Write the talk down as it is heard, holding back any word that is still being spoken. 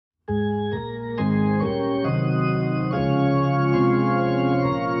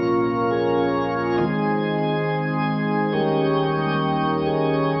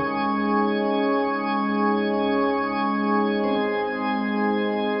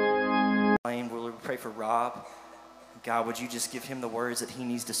pray for Rob. God, would you just give him the words that he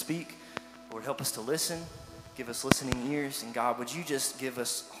needs to speak? Lord, help us to listen. Give us listening ears. And God, would you just give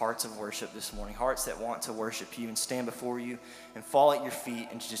us hearts of worship this morning, hearts that want to worship you and stand before you and fall at your feet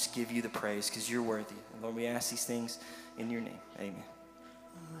and just give you the praise because you're worthy. And Lord, we ask these things in your name. Amen.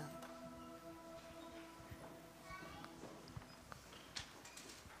 Amen.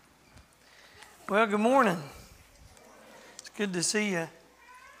 Well, good morning. It's good to see you.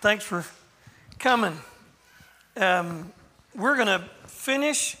 Thanks for coming. We're going to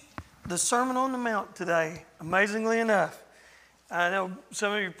finish the Sermon on the Mount today, amazingly enough. I know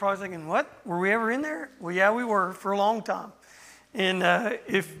some of you are probably thinking, what? Were we ever in there? Well, yeah, we were for a long time. And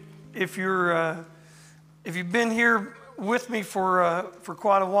if you've been here with me for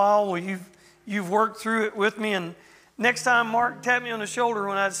quite a while, well, you've worked through it with me. And next time, Mark tapped me on the shoulder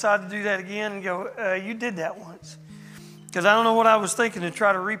when I decided to do that again and go, you did that once. Because I don't know what I was thinking to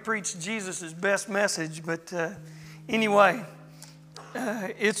try to re-preach Jesus' best message. But anyway,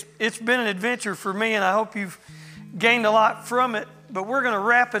 it's been an adventure for me, and I hope you've gained a lot from it. But we're going to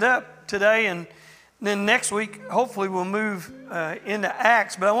wrap it up today, and then next week, hopefully, we'll move into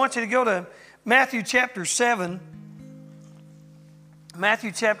Acts. But I want you to go to Matthew chapter 7.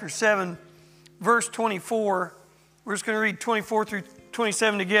 Matthew chapter 7, verse 24. We're just going to read 24 through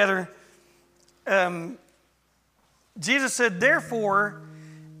 27 together. Jesus said, "Therefore,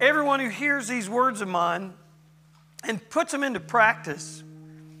 everyone who hears these words of mine and puts them into practice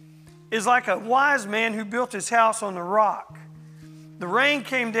is like a wise man who built his house on the rock. The rain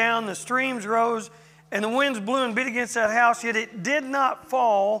came down, the streams rose, and the winds blew and beat against that house, yet it did not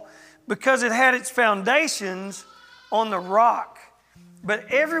fall because it had its foundations on the rock. But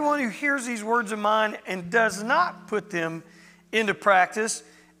everyone who hears these words of mine and does not put them into practice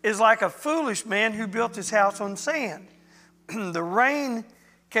is like a foolish man who built his house on sand. The rain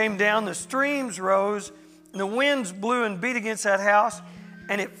came down, the streams rose, and the winds blew and beat against that house,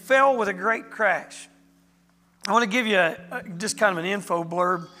 and it fell with a great crash." I want to give you just kind of an info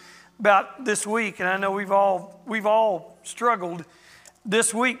blurb about this week, and I know we've all struggled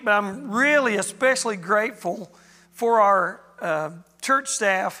this week, but I'm really especially grateful for our church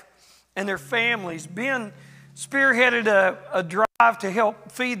staff and their families. Ben spearheaded a drive to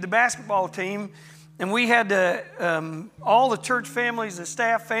help feed the basketball team, and we had to, all the church families, the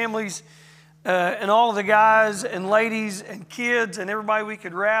staff families, and all of the guys and ladies and kids and everybody we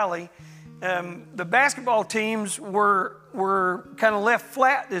could rally. The basketball teams were kind of left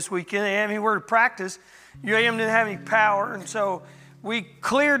flat this weekend. They didn't have anywhere to practice. UAM didn't have any power, and so we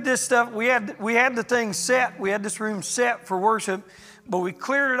cleared this stuff. We had the thing set. We had this room set for worship, but we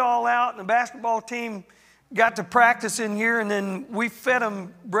cleared it all out, and the basketball team got to practice in here, and then we fed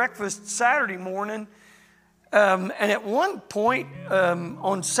them breakfast Saturday morning. And at one point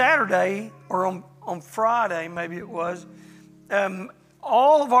on Saturday, or on Friday, maybe it was,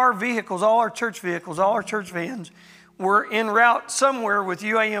 all of our vehicles, all our church vehicles, all our church vans were en route somewhere with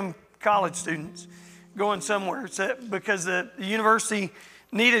UAM college students going somewhere, because the university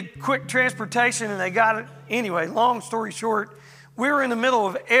needed quick transportation, and they got it. Anyway, long story short, we were in the middle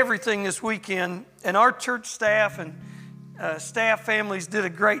of everything this weekend, and our church staff and staff families did a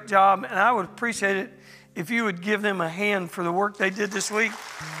great job, and I would appreciate it if you would give them a hand for the work they did this week.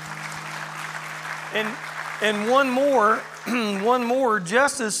 And one more,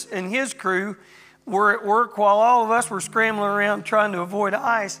 Justice and his crew were at work while all of us were scrambling around trying to avoid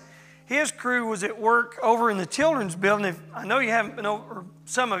ice. His crew was at work over in the children's building. I know you haven't been over, or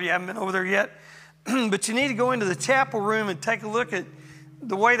some of you haven't been over there yet, but you need to go into the chapel room and take a look at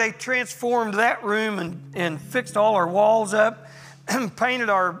the way they transformed that room and fixed all our walls up, painted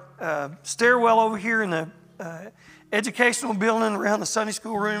our stairwell over here in the educational building around the Sunday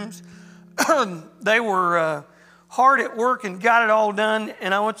school rooms. They were hard at work and got it all done,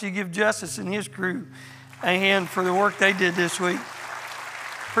 and I want you to give Justice and his crew a hand for the work they did this week.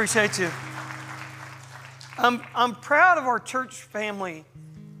 Appreciate you. I'm proud of our church family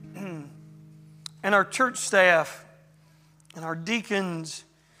and our church staff and our deacons,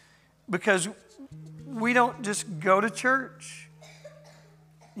 because we don't just go to church.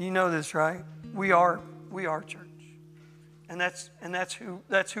 You know this, right? We are church, and that's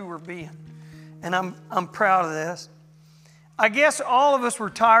who we're being. And I'm proud of this. I guess all of us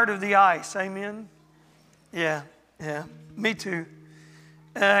were tired of the ice. Amen. Yeah, me too.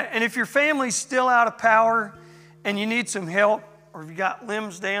 And if your family's still out of power and you need some help, or if you got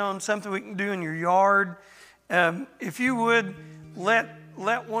limbs down, something we can do in your yard, if you would let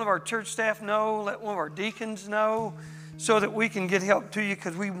one of our church staff know, let one of our deacons know, so that we can get help to you,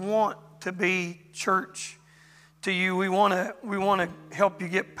 because we want to be church to you. We want to help you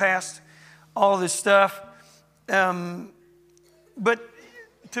get past all this stuff. But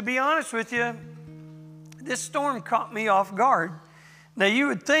to be honest with you, this storm caught me off guard. Now, you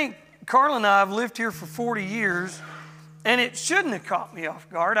would think, Carl and I have lived here for 40 years, and it shouldn't have caught me off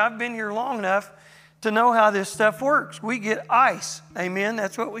guard. I've been here long enough to know how this stuff works. We get ice. Amen?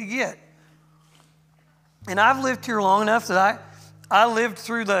 That's what we get. And I've lived here long enough that I lived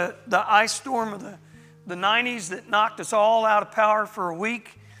through the ice storm of the 90s that knocked us all out of power for a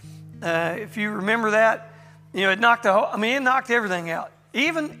week. If you remember that, it knocked it knocked everything out.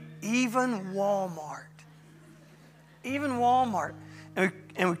 Even Walmart. Even Walmart.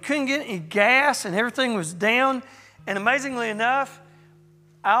 And we couldn't get any gas, and everything was down. And amazingly enough,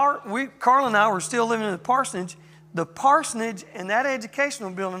 Carl and I were still living in the parsonage. The parsonage and that educational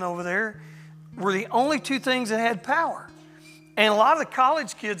building over there were the only two things that had power. And a lot of the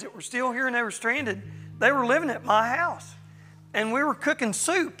college kids that were still here and they were stranded, they were living at my house. And we were cooking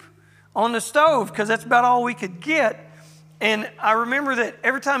soup on the stove because that's about all we could get. And I remember that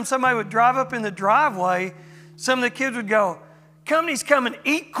every time somebody would drive up in the driveway, some of the kids would go, "Company's coming,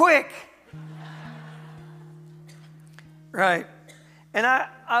 eat quick." Right. And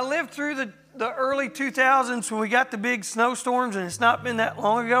I lived through the early 2000s when we got the big snowstorms, and it's not been that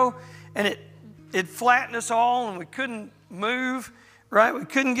long ago. And it flattened us all, and we couldn't move, right? We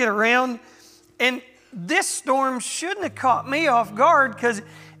couldn't get around. And this storm shouldn't have caught me off guard, because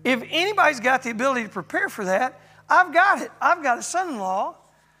if anybody's got the ability to prepare for that, I've got it. I've got a son-in-law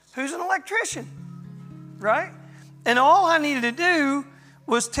who's an electrician, right? And all I needed to do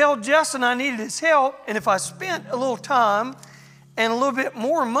was tell Justin I needed his help, and if I spent a little time and a little bit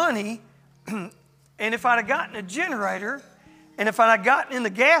more money, and if I'd have gotten a generator, and if I'd have gotten in the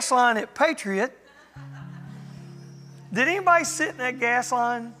gas line at Patriot. Did anybody sit in that gas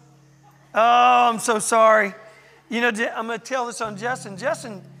line? Oh, I'm so sorry. I'm going to tell this on Justin.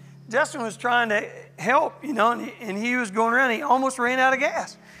 Justin was trying to help, and he was going around. He almost ran out of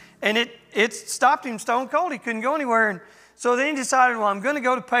gas. And it stopped him stone cold. He couldn't go anywhere. And so then he decided, well, I'm going to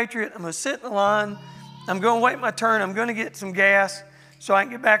go to Patriot. I'm going to sit in the line. I'm going to wait my turn. I'm going to get some gas so I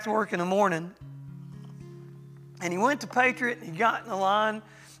can get back to work in the morning. And he went to Patriot, and he got in the line,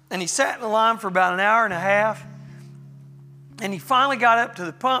 and he sat in the line for about an hour and a half. And he finally got up to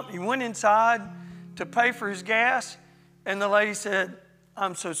the pump. He went inside to pay for his gas, and the lady said,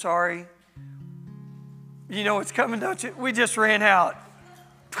 "I'm so sorry. You know what's coming, don't you? We just ran out."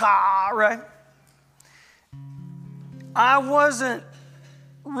 Right? I wasn't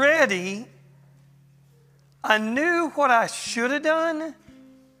ready. I knew what I should have done.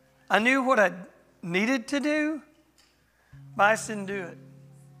 I knew what I needed to do, but I just didn't do it.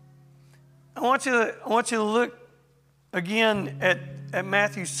 I want you to look again at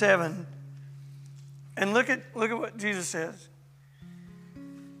Matthew 7, and look at what Jesus says.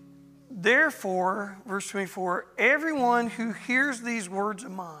 Therefore, verse 24, everyone who hears these words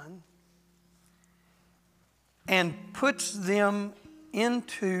of mine and puts them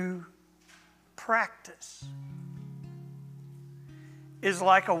into practice is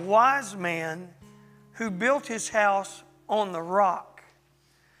like a wise man who built his house on the rock.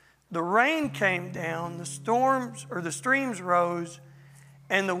 The rain came down, the streams rose,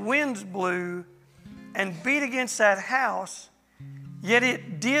 and the winds blew and beat against that house, yet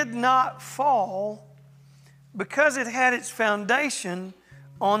it did not fall because it had its foundation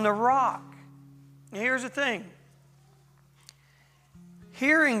on the rock. And here's the thing.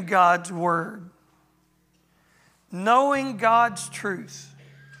 Hearing God's word, knowing God's truth,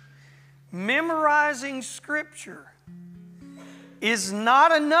 memorizing Scripture is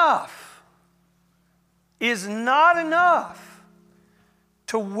not enough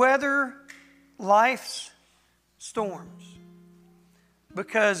to weather life's storms.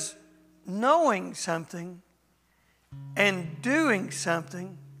 Because knowing something and doing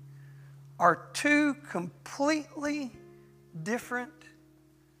something are two completely different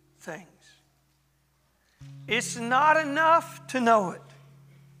things. It's not enough to know it.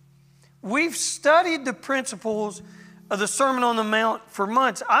 We've studied the principles of the Sermon on the Mount for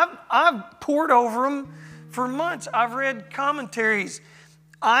months. I've pored over them for months. I've read commentaries.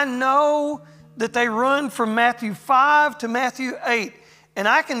 I know that they run from Matthew 5 to Matthew 8, and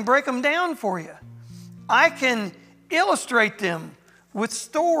I can break them down for you. I can illustrate them with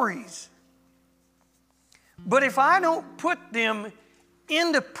stories. But if I don't put them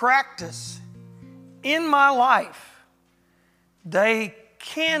into practice in my life, they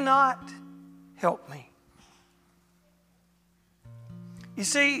cannot help me. You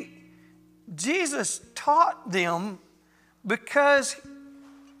see, Jesus taught them because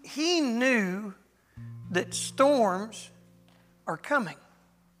he knew that storms are coming.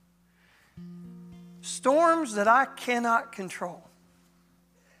 Storms that I cannot control.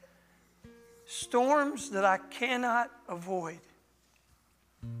 Storms that I cannot avoid.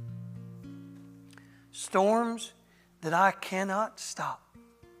 Storms that I cannot stop.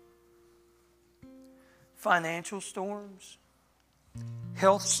 Financial storms,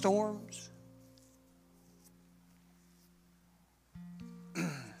 health storms,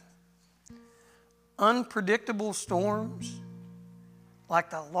 unpredictable storms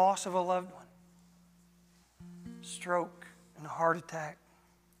like the loss of a loved one, stroke and a heart attack,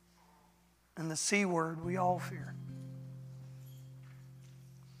 and the C word we all fear.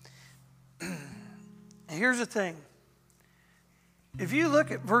 And here's the thing. If you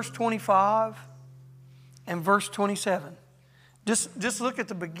look at verse 25 and verse 27, just look at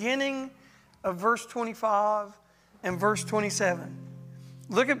the beginning of verse 25 and verse 27.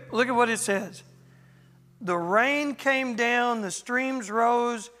 Look at what it says. The rain came down, the streams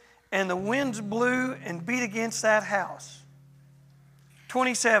rose, and the winds blew and beat against that house.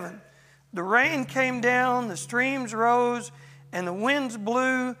 27. The rain came down, the streams rose, and the winds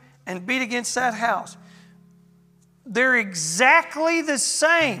blew and beat against that house. They're exactly the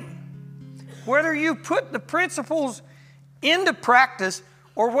same. Whether you put the principles into practice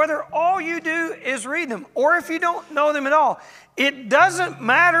or whether all you do is read them, or if you don't know them at all, it doesn't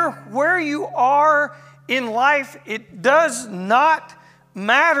matter where you are in life. It does not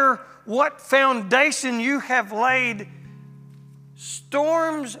matter what foundation you have laid.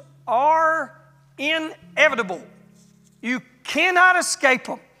 Storms are inevitable. You cannot escape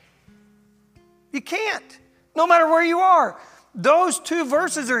them. You can't. No matter where you are. Those two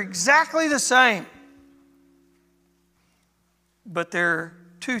verses are exactly the same. But they're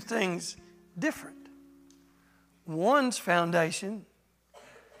two things different. One's foundation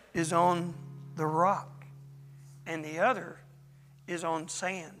is on the rock, and the other is on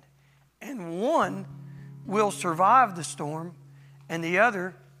sand. And one will survive the storm, and the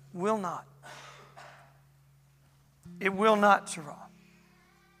other will not. It will not survive.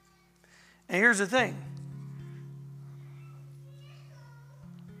 And here's the thing.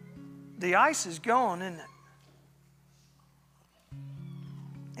 The ice is gone, isn't it?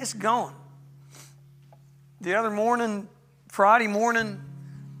 It's gone. The other morning, Friday morning,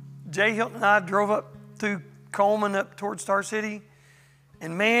 Jay Hilton and I drove up through Coleman up towards Star City.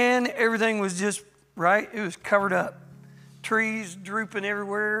 And man, everything was just, right? It was covered up. Trees drooping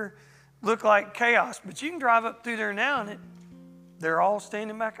everywhere. Looked like chaos. But you can drive up through there now and they're all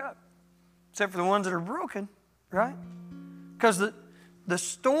standing back up. Except for the ones that are broken, right? Because the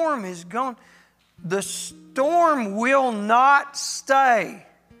storm is gone. The storm will not stay.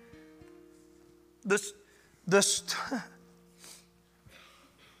 The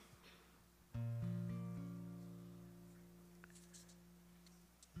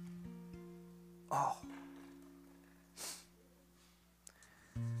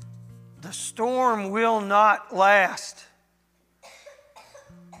storm will not last,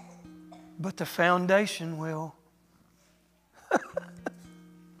 but the foundation will.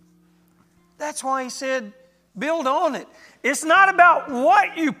 That's why he said, build on it. It's not about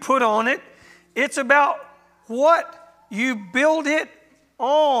what you put on it. It's about what you build it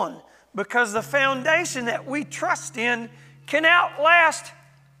on. Because the foundation that we trust in can outlast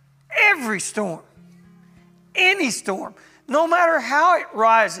every storm. Any storm. No matter how it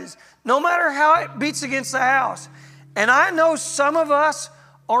rises. No matter how it beats against the house. And I know some of us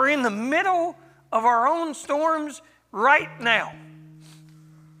are in the middle of our own storms right now.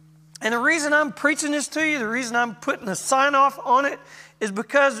 And the reason I'm preaching this to you, the reason I'm putting a sign off on it, is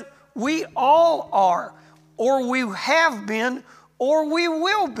because we all are, or we have been, or we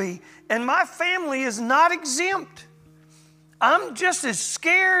will be. And my family is not exempt. I'm just as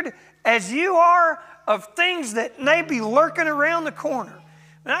scared as you are of things that may be lurking around the corner.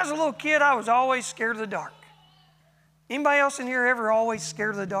 When I was a little kid, I was always scared of the dark. Anybody else in here ever always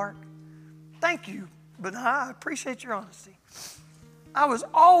scared of the dark? Thank you, but I appreciate your honesty. I was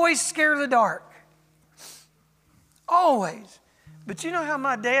always scared of the dark. Always. But you know how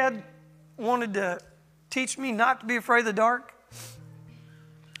my dad wanted to teach me not to be afraid of the dark?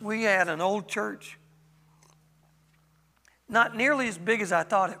 We had an old church. Not nearly as big as I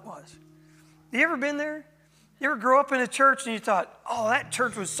thought it was. You ever been there? You ever grow up in a church and you thought, oh, that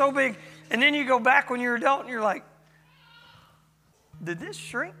church was so big. And then you go back when you're an adult and you're like, did this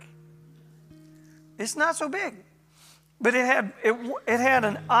shrink? It's not so big. But it had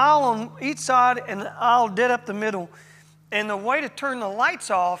an aisle on each side and an aisle dead up the middle. And the way to turn the lights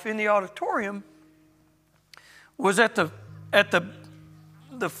off in the auditorium was at the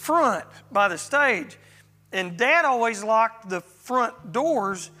front by the stage. And Dad always locked the front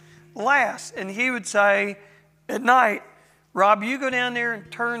doors last. And he would say at night, Rob, you go down there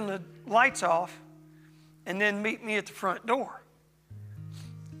and turn the lights off and then meet me at the front door.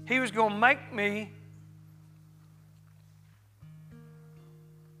 He was going to make me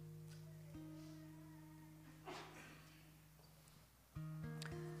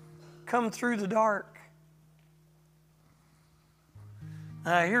come through the dark.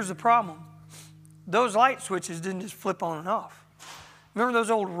 Here's the problem. Those light switches didn't just flip on and off. Remember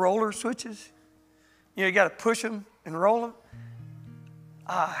those old roller switches? You know, you got to push them and roll them.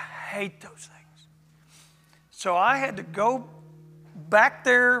 I hate those things. So I had to go back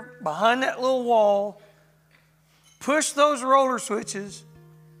there behind that little wall, push those roller switches,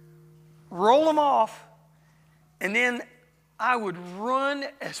 roll them off, and then I would run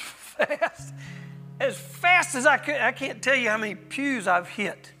as fast as I could. I can't tell you how many pews I've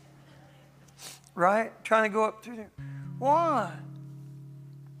hit, right? Trying to go up through there. Why?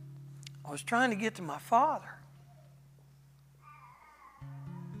 I was trying to get to my Father.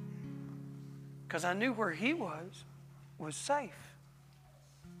 Because I knew where He was safe.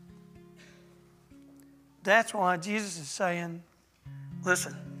 That's why Jesus is saying,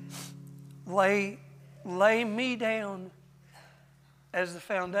 listen, lay me down as the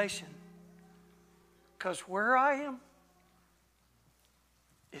foundation. Because where I am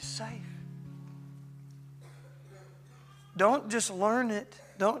is safe. Don't just learn it.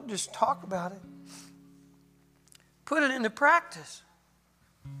 Don't just talk about it. Put it into practice.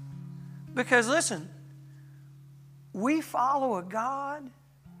 Because listen, we follow a God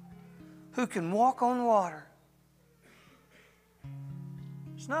who can walk on water.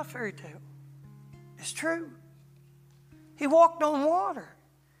 It's not a fairy tale. It's true. He walked on water.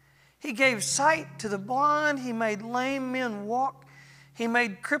 He gave sight to the blind. He made lame men walk. He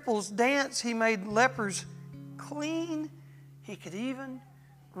made cripples dance. He made lepers clean. He could even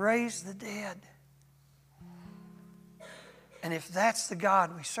raise the dead. And if that's the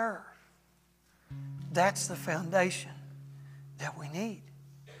God we serve, that's the foundation that we need.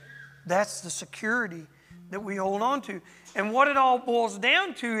 That's the security that we hold on to. And what it all boils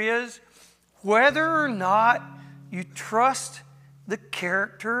down to is whether or not you trust the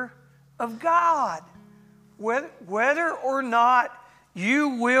character of God. Whether or not you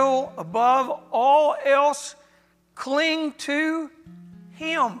will, above all else, cling to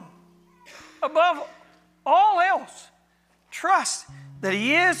Him. Above all else, trust that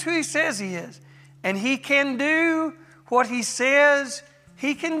He is who He says He is. And He can do what He says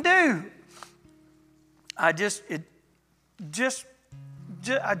He can do. I just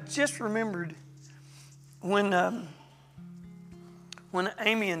remembered when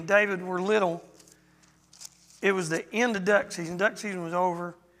Amy and David were little. It was the end of duck season. Duck season was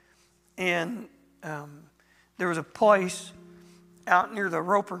over, and there was a place out near the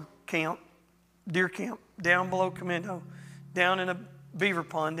Roper camp, deer camp, down below Commando, down in a beaver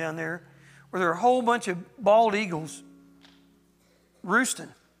pond down there, where there were a whole bunch of bald eagles roosting.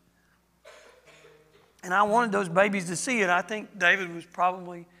 And I wanted those babies to see it. I think David was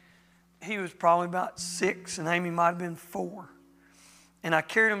probably about 6, and Amy might have been 4. And I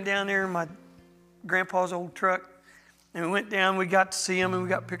carried them down there in my grandpa's old truck, and we went down. We got to see them, and we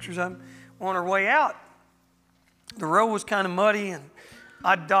got pictures of them. On our way out, the road was kind of muddy, and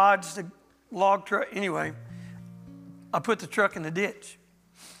I dodged the log truck. Anyway, I put the truck in the ditch.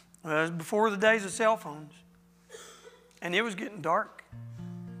 It was before the days of cell phones, and it was getting dark.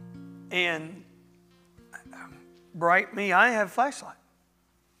 And bright me, I didn't have a flashlight.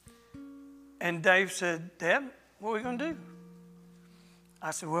 And Dave said, Dad, what are we going to do?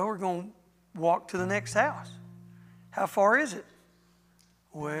 I said, well, we're going to walk to the next house. How far is it?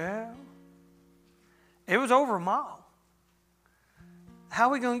 Well, it was over a mile. How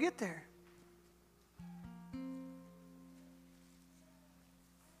are we going to get there?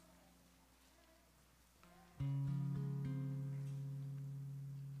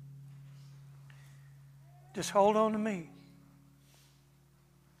 Just hold on to me.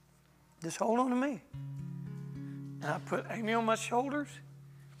 Just hold on to me. And I put Amy on my shoulders,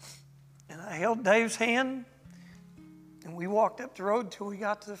 and I held Dave's hand, and we walked up the road till we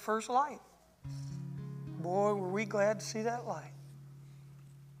got to the first light. Boy, were we glad to see that light.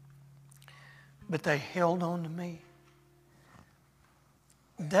 But they held on to me.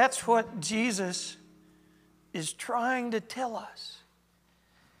 That's what Jesus is trying to tell us.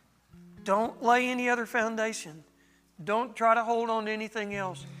 Don't lay any other foundation. Don't try to hold on to anything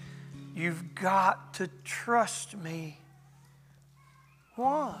else. You've got to trust me.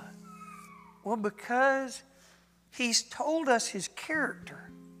 Why? Well, because He's told us His character.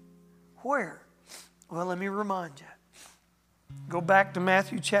 Where? Well, let me remind you. Go back to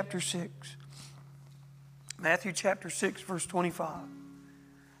Matthew chapter 6. Matthew chapter 6, verse 25.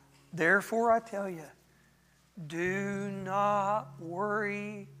 Therefore I tell you, do not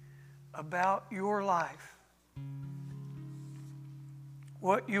worry about your life,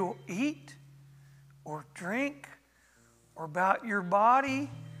 what you'll eat or drink, or about your body,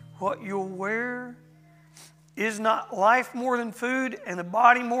 what you'll wear. Is not life more than food and the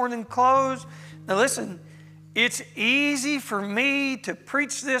body more than clothes? Now listen, it's easy for me to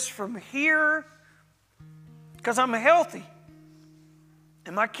preach this from here because I'm healthy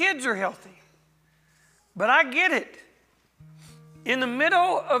and my kids are healthy. But I get it. In the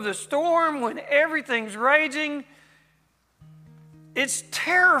middle of the storm when everything's raging, it's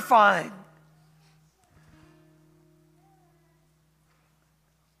terrifying.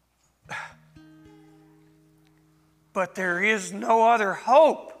 But there is no other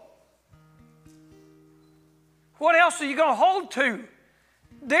hope. What else are you going to hold to?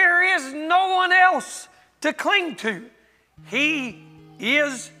 There is no one else to cling to. He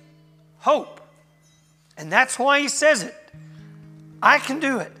is hope. And that's why he says it. I can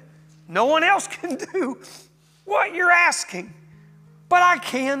do it. No one else can do what you're asking. But I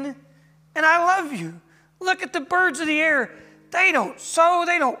can, and I love you. Look at the birds of the air. They don't sow,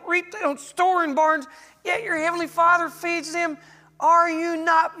 they don't reap, they don't store in barns, yet your heavenly Father feeds them. Are you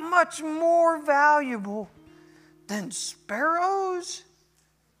not much more valuable than sparrows?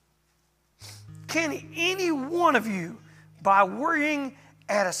 Can any one of you, by worrying,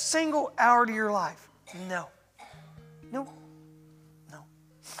 add a single hour to your life? No. No. No.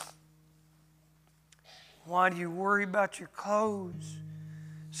 Why do you worry about your clothes?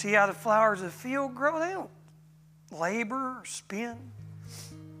 See how the flowers of the field grow? They don't labor or spin.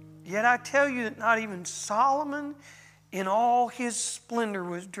 Yet I tell you that not even Solomon in all his splendor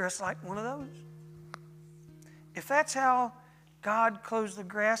was dressed like one of those. If that's how God clothes the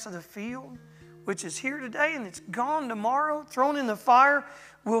grass of the field, which is here today and it's gone tomorrow, thrown in the fire,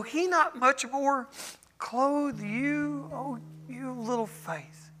 will he not much more clothe you, oh, you little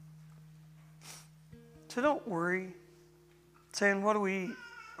faith? So don't worry, saying, what do we eat,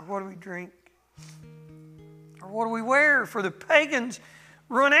 or what do we drink, or what do we wear? For the pagans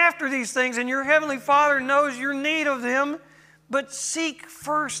run after these things, and your heavenly Father knows your need of them. But seek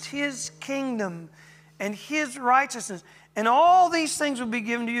first his kingdom and his righteousness, and all these things will be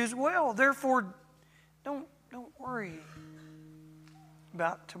given to you as well. Therefore, don't worry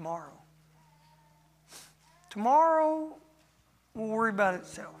about tomorrow. Tomorrow will worry about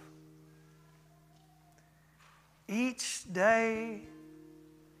itself. Each day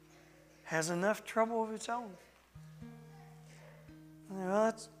has enough trouble of its own. Well,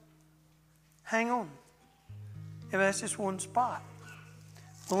 let's hang on. If that's just one spot.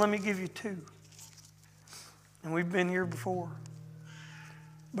 Well, let me give you two. And we've been here before.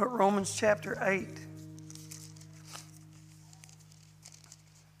 But Romans chapter 8.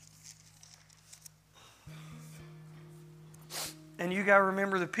 And you got to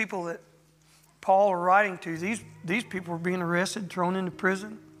remember the people that Paul was writing to. These people were being arrested, thrown into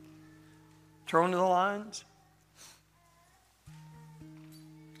prison, thrown to the lions.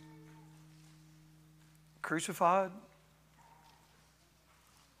 Crucified.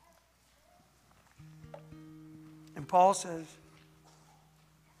 And Paul says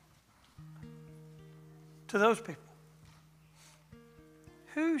to those people,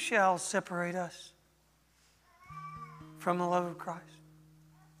 who shall separate us from the love of Christ?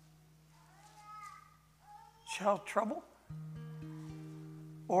 Shall trouble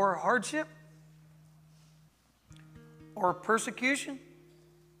or hardship or persecution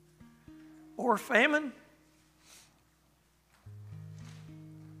or famine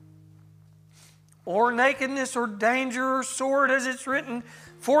or nakedness, or danger, or sword, as it's written,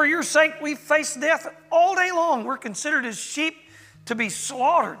 for your sake we face death all day long. We're considered as sheep to be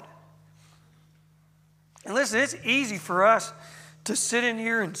slaughtered. And listen, it's easy for us to sit in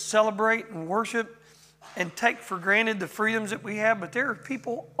here and celebrate and worship and take for granted the freedoms that we have, but there are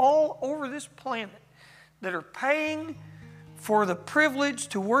people all over this planet that are paying for the privilege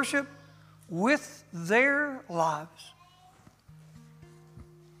to worship with their lives.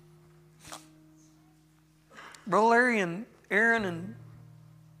 Brother Larry and Aaron and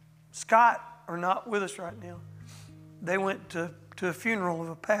Scott are not with us right now. They went to a funeral of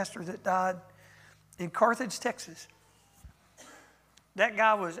a pastor that died in Carthage, Texas. That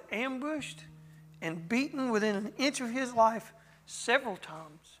guy was ambushed and beaten within an inch of his life several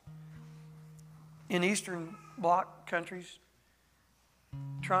times in Eastern Bloc countries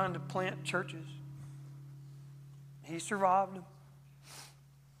trying to plant churches. He survived them.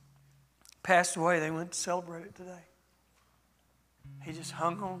 Passed away. They went to celebrate it today. He just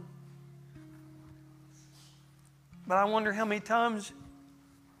hung on. But I wonder how many times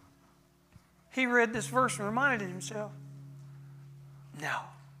he read this verse and reminded himself, no,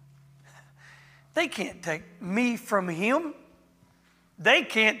 they can't take me from him. They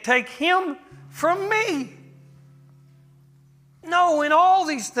can't take him from me. No, in all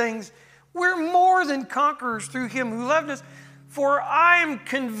these things, we're more than conquerors through him who loved us. For I am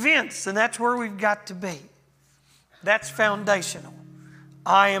convinced, and that's where we've got to be. That's foundational.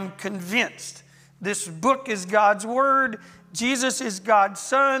 I am convinced. This book is God's Word. Jesus is God's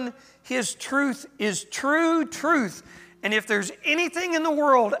Son. His truth is true truth. And if there's anything in the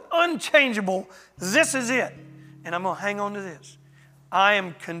world unchangeable, this is it. And I'm going to hang on to this. I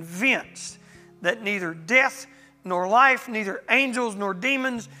am convinced that neither death nor life, neither angels nor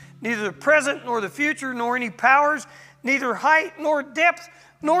demons, neither the present nor the future, nor any powers, neither height nor depth,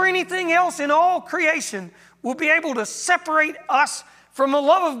 nor anything else in all creation will be able to separate us from the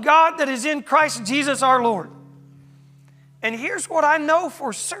love of God that is in Christ Jesus our Lord. And here's what I know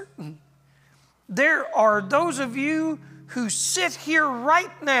for certain. There are those of you who sit here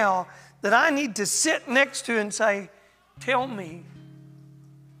right now that I need to sit next to and say, tell me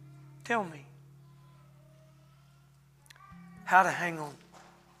how to hang on.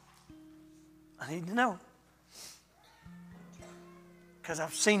 I need to know. Because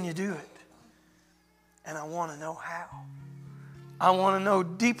I've seen you do it. And I want to know how. I want to know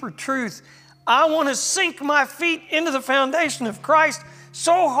deeper truth. I want to sink my feet into the foundation of Christ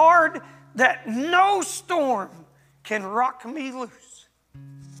so hard that no storm can rock me loose.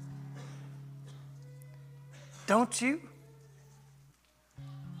 Don't you?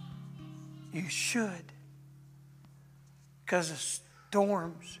 You should. Because the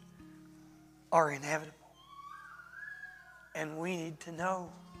storms are inevitable. And we need to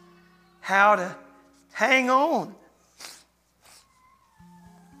know how to hang on.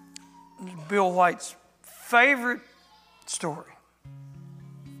 Bill White's favorite story.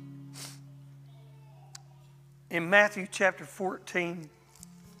 In Matthew chapter 14.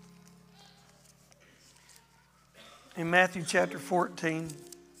 In Matthew chapter 14.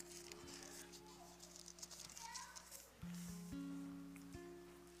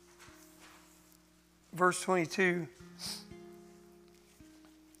 Verse 22.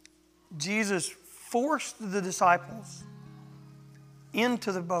 Jesus forced the disciples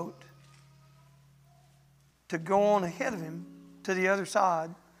into the boat to go on ahead of him to the other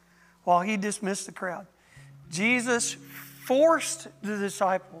side while he dismissed the crowd. Jesus forced the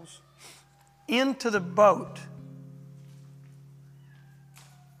disciples into the boat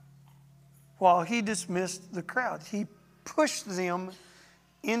while he dismissed the crowd. He pushed them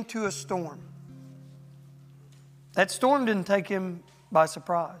into a storm. That storm didn't take him by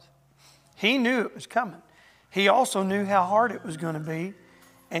surprise. He knew it was coming. He also knew how hard it was going to be,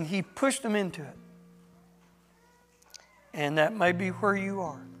 and he pushed them into it. And that may be where you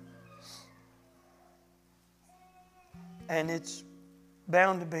are. And it's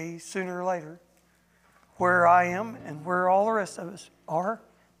bound to be sooner or later where I am and where all the rest of us are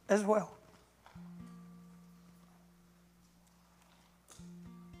as well.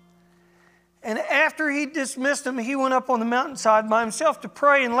 And after he dismissed them, he went up on the mountainside by himself to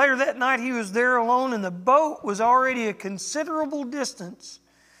pray. And later that night he was there alone, and the boat was already a considerable distance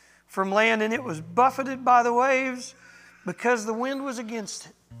from land, and it was buffeted by the waves because the wind was against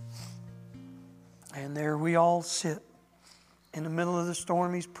it. And there we all sit in the middle of the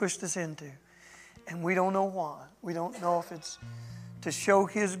storm he's pushed us into. And we don't know why. We don't know if it's to show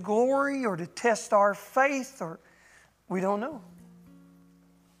his glory or to test our faith, or we don't know.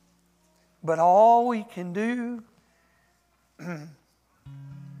 But all we can do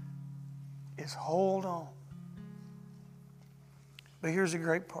is hold on. But here's the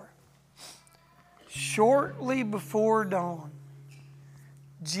great part. Shortly before dawn,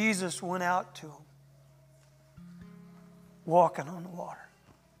 Jesus went out to them, walking on the water.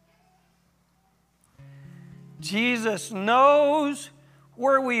 Jesus knows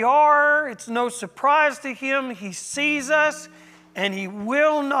where we are. It's no surprise to him. He sees us, and he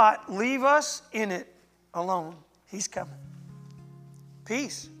will not leave us in it alone. He's coming.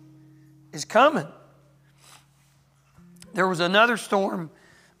 Peace is coming. There was another storm,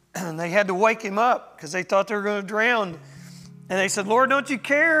 and they had to wake him up because they thought they were going to drown. And they said, Lord, don't you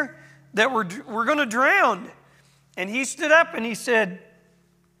care that we're going to drown? And he stood up and he said,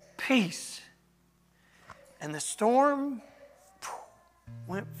 peace. And the storm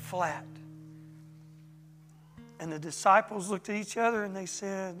went flat. And the disciples looked at each other and they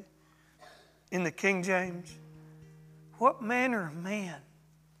said, in the King James, what manner of man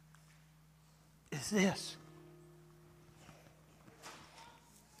is this?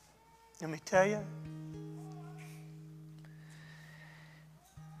 Let me tell you,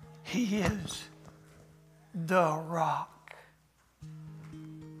 He is the rock,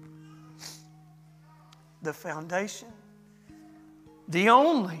 the foundation, the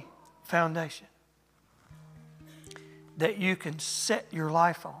only foundation that you can set your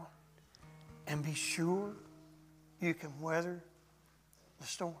life on and be sure you can weather the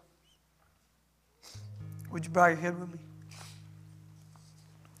storms. Would you bow your head with me?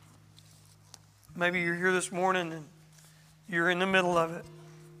 Maybe you're here this morning and you're in the middle of it.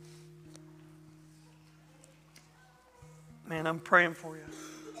 Man, I'm praying for you.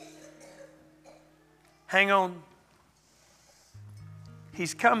 Hang on.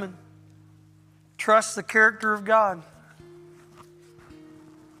 He's coming. Trust the character of God.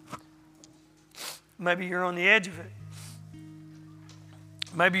 Maybe you're on the edge of it.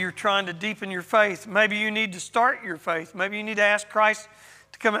 Maybe you're trying to deepen your faith. Maybe you need to start your faith. Maybe you need to ask Christ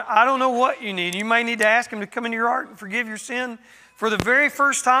to come in. I don't know what you need. You may need to ask Him to come into your heart and forgive your sin for the very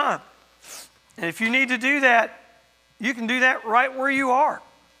first time. And if you need to do that, you can do that right where you are.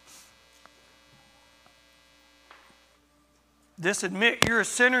 Just admit you're a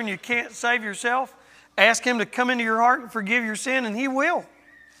sinner and you can't save yourself. Ask Him to come into your heart and forgive your sin, and He will.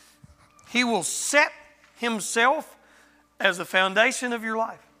 He will set Himself as the foundation of your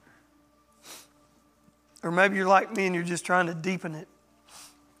life. Or maybe you're like me and you're just trying to deepen it.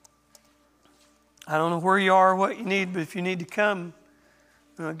 I don't know where you are or what you need, but if you need to come,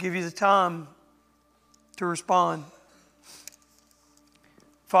 I'll give you the time to respond.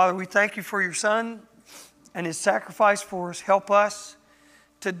 Father, we thank You for Your Son and His sacrifice for us. Help us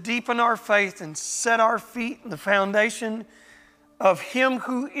to deepen our faith and set our feet in the foundation of Him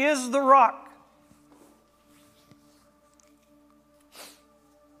who is the rock.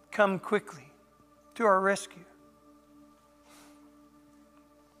 Come quickly to our rescue.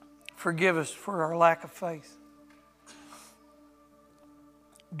 Forgive us for our lack of faith.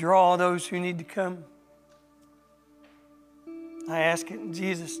 Draw those who need to come. I ask it in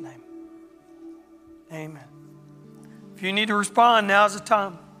Jesus' name. Amen. If you need to respond, now's the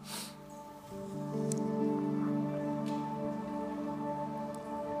time.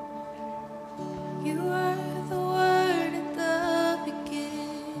 You are the Word at the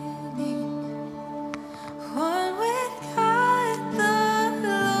beginning, one with God, the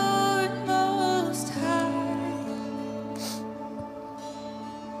Lord Most High.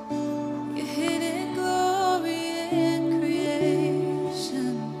 Your hidden glory in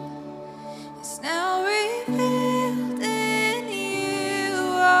creation is now revealed in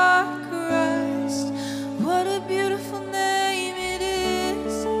You.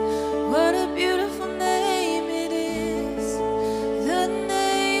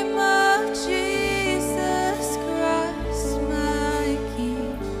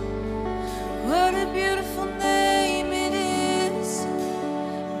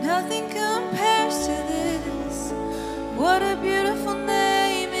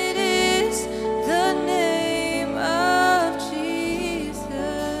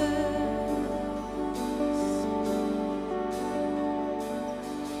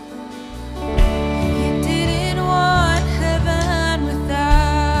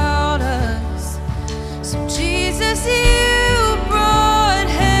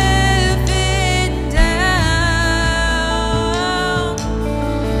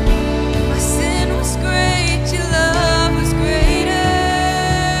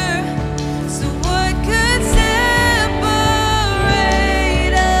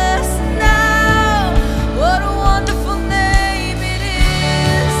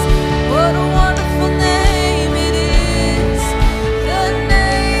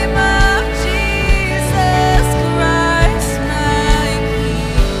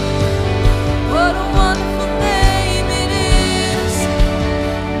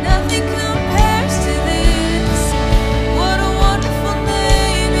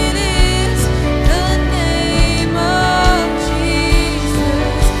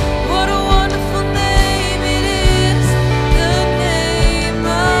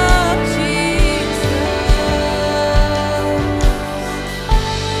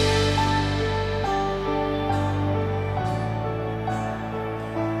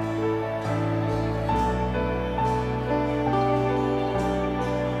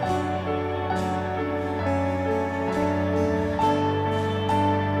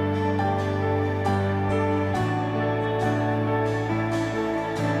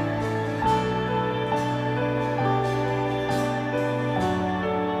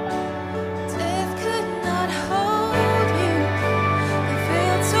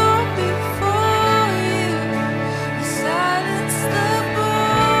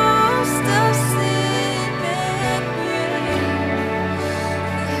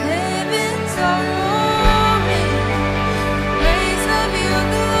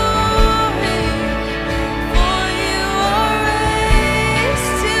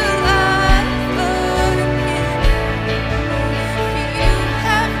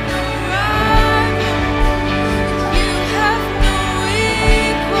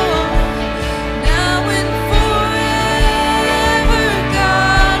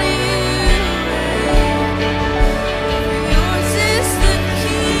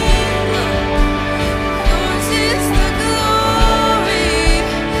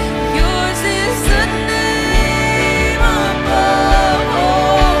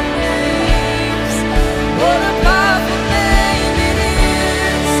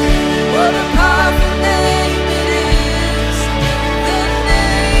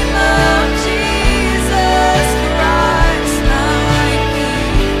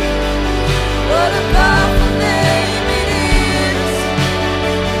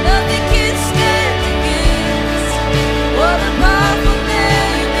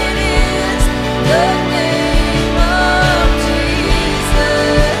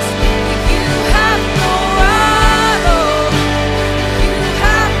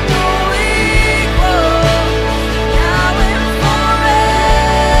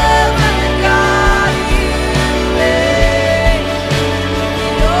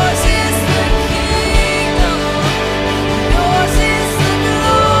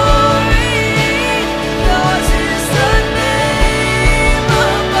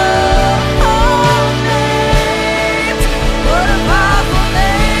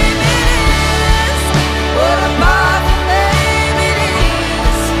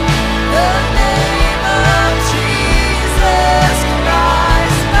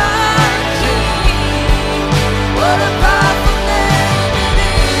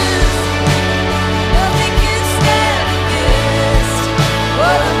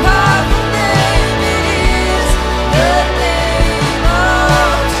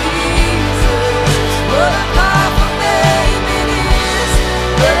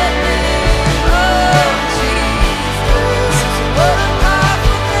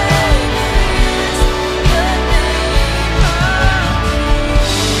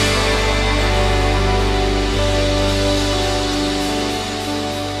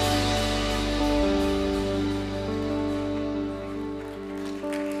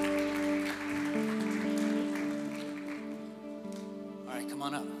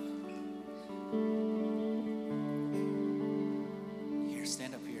 on up. Here,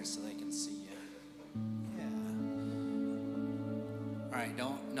 stand up here so they can see you. Yeah. All right,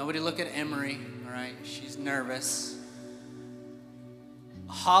 nobody look at Emery, all right? She's nervous.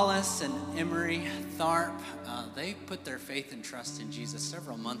 Hollis and Emery Tharp, they put their faith and trust in Jesus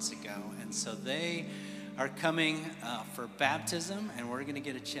several months ago, and so they are coming for baptism, and we're going to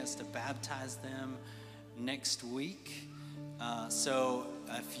get a chance to baptize them next week. So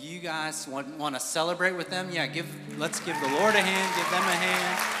if you guys want to celebrate with them, yeah, let's give the Lord a hand, give them a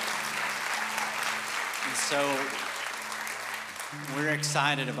hand. And so we're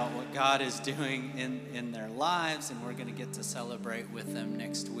excited about what God is doing in their lives, and we're going to get to celebrate with them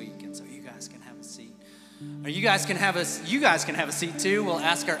next week. And so you guys can have a seat. Or you guys can have a seat too. We'll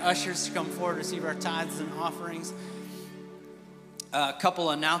ask our ushers to come forward to receive our tithes and offerings. A couple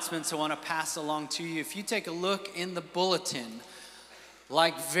announcements I want to pass along to you. If you take a look in the bulletin,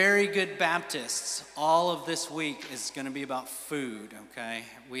 like very good Baptists, all of this week is going to be about food, okay?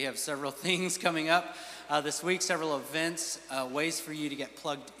 We have several things coming up this week, several events, ways for you to get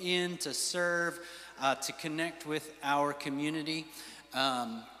plugged in, to serve, to connect with our community.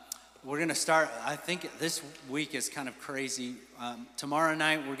 We're going to start, I think this week is kind of crazy. Tomorrow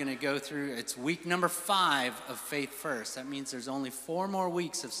night we're going to go through, it's week number 5 of Faith First. That means there's only 4 more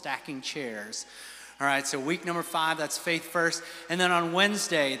weeks of stacking chairs. All right, so week number 5, that's Faith First. And then on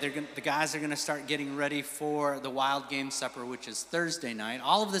Wednesday, the guys are going to start getting ready for the Wild Game Supper, which is Thursday night.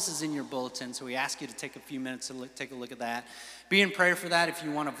 All of this is in your bulletin, so we ask you to take a few minutes to take a look at that. Be in prayer for that. If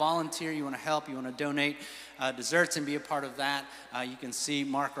you want to volunteer, you want to help, you want to donate desserts and be a part of that, you can see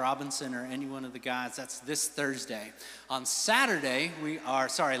Mark Robinson or any one of the guys. That's this Thursday. On Saturday,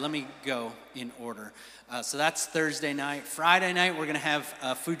 let me go in order. So that's Thursday night. Friday night, we're going to have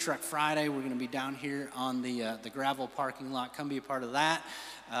Food Truck Friday. We're going to be down here on the gravel parking lot. Come be a part of that.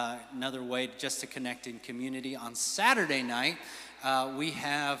 Another way just to connect in community. On Saturday night, we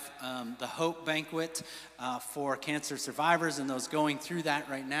have the Hope Banquet for cancer survivors and those going through that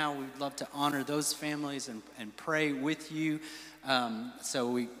right now. We'd love to honor those families and pray with you. So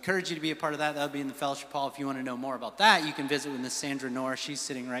we encourage you to be a part of that. That'll be in the fellowship hall. If you want to know more about that, you can visit with Miss Sandra Norris. She's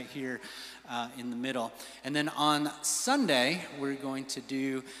sitting right here in the middle. And then on Sunday, we're going to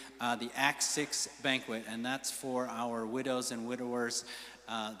do the Act 6 banquet, and that's for our widows and widowers.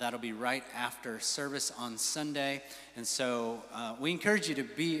 That'll be right after service on Sunday. And so we encourage you to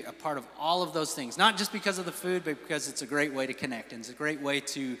be a part of all of those things, not just because of the food, but because it's a great way to connect. And it's a great way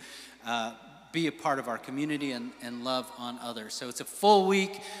to be a part of our community and love on others. So it's a full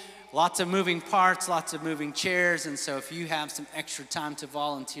week, lots of moving parts, lots of moving chairs. And so if you have some extra time to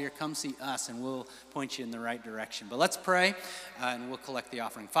volunteer, come see us and we'll point you in the right direction. But let's pray and we'll collect the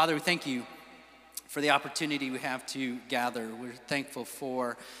offering. Father, we thank you for the opportunity we have to gather. We're thankful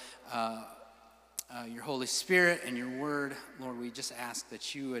for your Holy Spirit and your word. Lord, we just ask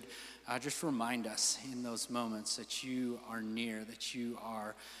that you would just remind us in those moments that you are near, that you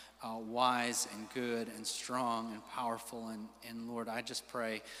are wise and good and strong and powerful. And Lord, I just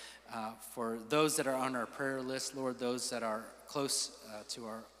pray for those that are on our prayer list, Lord, those that are close to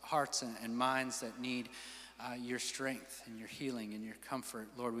our hearts and minds that need your strength and your healing and your comfort.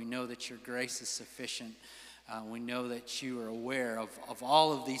 Lord, we know that your grace is sufficient. We know that you are aware of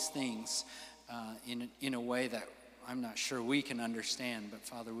all of these things in a way that I'm not sure we can understand, but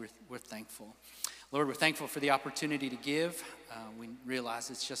Father, we're thankful. Lord, we're thankful for the opportunity to give. We realize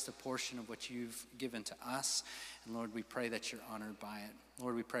it's just a portion of what you've given to us. And Lord, we pray that you're honored by it.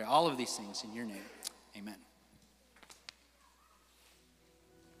 Lord, we pray all of these things in your name. Amen.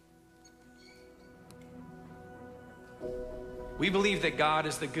 We believe that God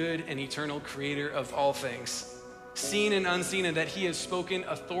is the good and eternal creator of all things, seen and unseen, and that he has spoken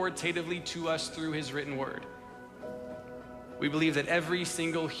authoritatively to us through his written word. We believe that every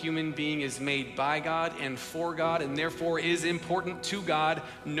single human being is made by God and for God, and therefore is important to God,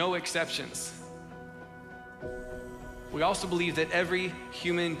 no exceptions. We also believe that every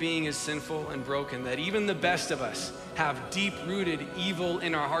human being is sinful and broken, that even the best of us have deep-rooted evil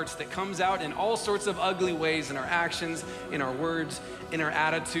in our hearts that comes out in all sorts of ugly ways in our actions, in our words, in our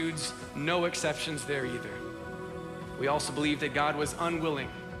attitudes, no exceptions there either. We also believe that God was unwilling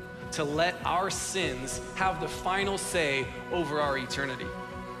to let our sins have the final say over our eternity.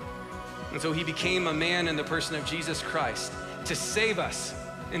 And so he became a man in the person of Jesus Christ to save us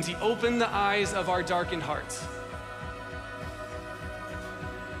and to open the eyes of our darkened hearts.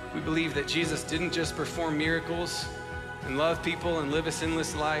 We believe that Jesus didn't just perform miracles and love people and live a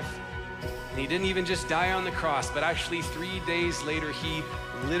sinless life, And he didn't even just die on the cross, but actually 3 days later, he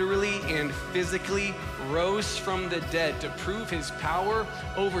literally and physically rose from the dead to prove his power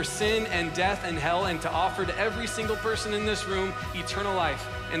over sin and death and hell, and to offer to every single person in this room eternal life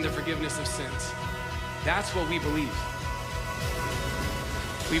and the forgiveness of sins. That's what we believe.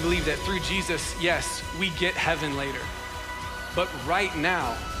 We believe that through Jesus, yes, we get heaven later. But right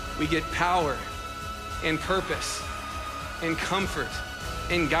now, we get power and purpose and comfort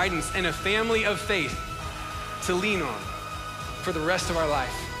and guidance and a family of faith to lean on for the rest of our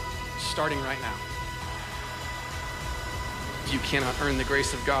life, starting right now. You cannot earn the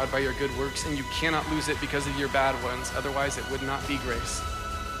grace of God by your good works, and you cannot lose it because of your bad ones. Otherwise, it would not be grace.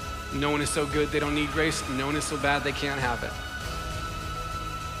 No one is so good they don't need grace. No one is so bad they can't have it.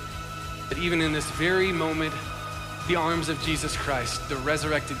 But even in this very moment, the arms of Jesus Christ, the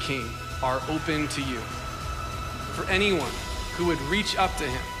resurrected King, are open to you. For anyone who would reach up to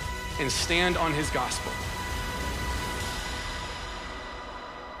him and stand on his gospel.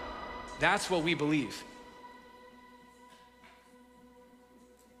 That's what we believe.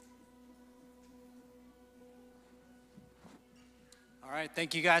 All right,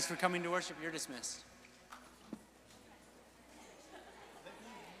 thank you guys for coming to worship. You're dismissed.